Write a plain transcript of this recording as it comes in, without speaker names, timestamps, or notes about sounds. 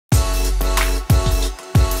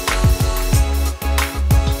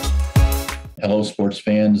Hello, sports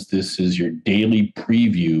fans. This is your daily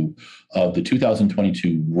preview of the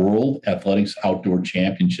 2022 World Athletics Outdoor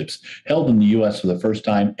Championships held in the U.S. for the first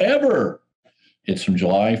time ever. It's from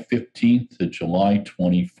July 15th to July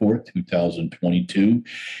 24th, 2022.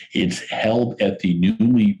 It's held at the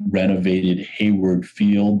newly renovated Hayward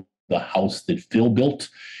Field, the house that Phil built,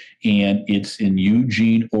 and it's in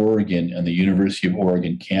Eugene, Oregon, on the University of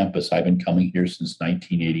Oregon campus. I've been coming here since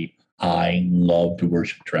 1980. I love to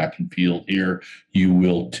worship track and field here. You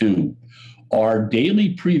will too. Our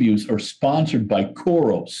daily previews are sponsored by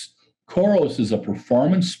Coros. Coros is a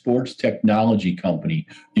performance sports technology company.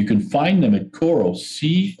 You can find them at Coros,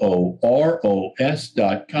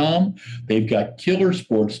 COROS.com. They've got killer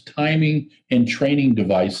sports timing and training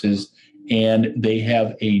devices, and they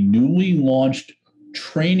have a newly launched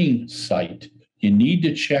training site. You need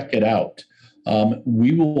to check it out.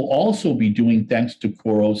 We will also be doing, thanks to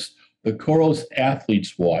Coros, the Coros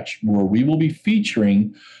Athletes Watch, where we will be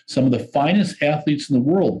featuring some of the finest athletes in the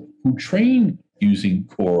world who train using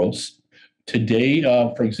Coros. Today,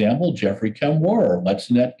 for example, Jeffrey Kemwarer,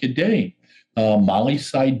 Letzinet Gade, Molly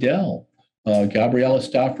Seidel, Gabriela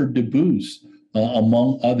Stafford-DeBoos,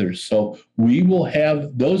 among others. So we will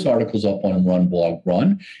have those articles up on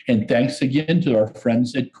RunBlogRun. And thanks again to our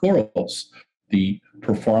friends at Coros, the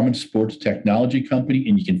performance sports technology company,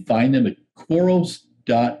 and you can find them at Coros.com.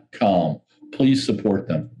 Please support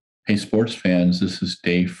them. Hey, sports fans, this is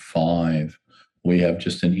day 5. We have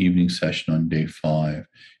just an evening session on day 5,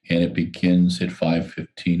 and it begins at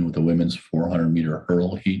 5:15 with the women's 400-meter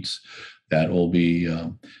hurdle heats. That will be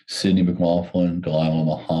Sydney McLaughlin, Delilah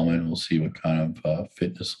Muhammad. We'll see what kind of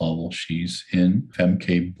fitness level she's in.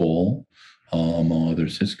 Femke Bull, among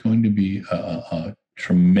others. It's going to be a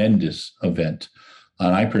tremendous event.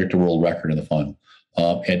 And I predict a world record in the final.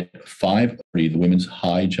 At 5:30, the women's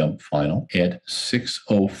high jump final. At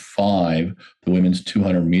 6:05, the women's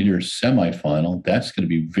 200 meters semifinal. That's going to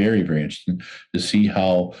be very, very interesting to see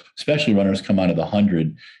how, especially runners come out of the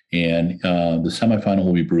 100. And the semifinal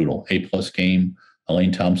will be brutal. A-plus game,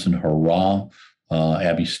 Elaine Thompson, hurrah,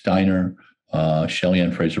 Abby Steiner,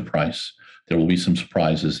 Shelly-Ann Fraser-Price. There will be some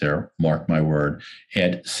surprises there, mark my word.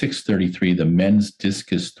 At 6:33, the men's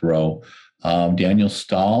discus throw, Daniel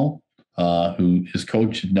Stahl, who his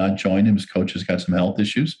coach did not join him. His coach has got some health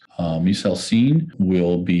issues. Michelle Seen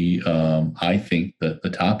will be, I think, the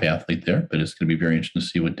top athlete there, but it's going to be very interesting to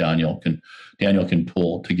see what Daniel can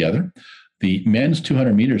pull together. The men's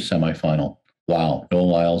 200 meters semifinal. Wow, Noah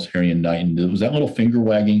Lyles, Harrion Knighton. Was that little finger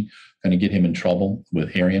wagging going to get him in trouble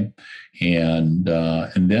with Harrion? And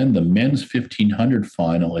then the men's 1500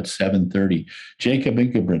 final at 7:30. Jacob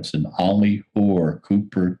Ingebrigtsen, Ollie Hoare,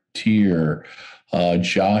 Cooper Tier,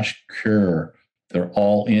 Josh Kerr, they're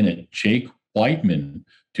all in it. Jake Whiteman,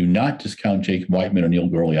 do not discount Jake Whiteman or Neil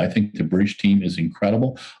Gurley. I think the British team is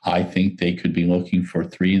incredible. I think they could be looking for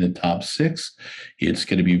 3 in the top 6. It's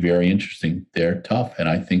going to be very interesting. They're tough, and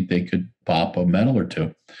I think they could pop a medal or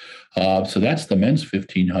two. So that's the men's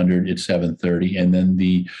 1500 at 7:30. And then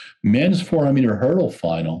the men's 400-meter hurdle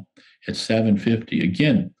final at 7:50.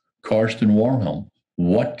 Again, Karsten Warholm.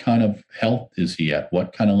 What kind of health is he at?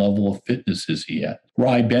 What kind of level of fitness is he at?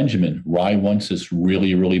 Rye Benjamin. Rye wants this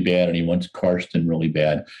really, really bad, and he wants Karsten really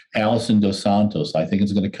bad. Allison Dos Santos. I think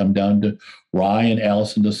it's going to come down to Rye and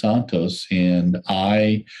Allison Dos Santos. And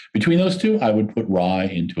between those two, I would put Rye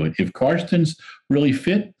into it. If Karsten's really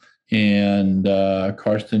fit and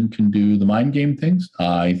Karsten can do the mind game things,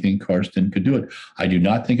 I think Karsten could do it. I do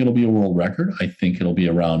not think it'll be a world record. I think it'll be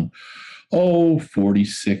around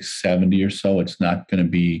 46, 70 or so. It's not going to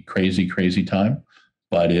be crazy, crazy time,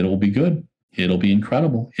 but it'll be good. It'll be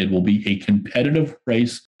incredible. It will be a competitive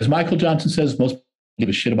race. As Michael Johnson says, most people give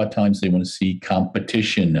a shit about times. They want to see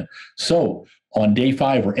competition. So on day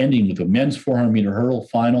 5, we're ending with the men's 400-meter hurdle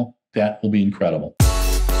final. That will be incredible.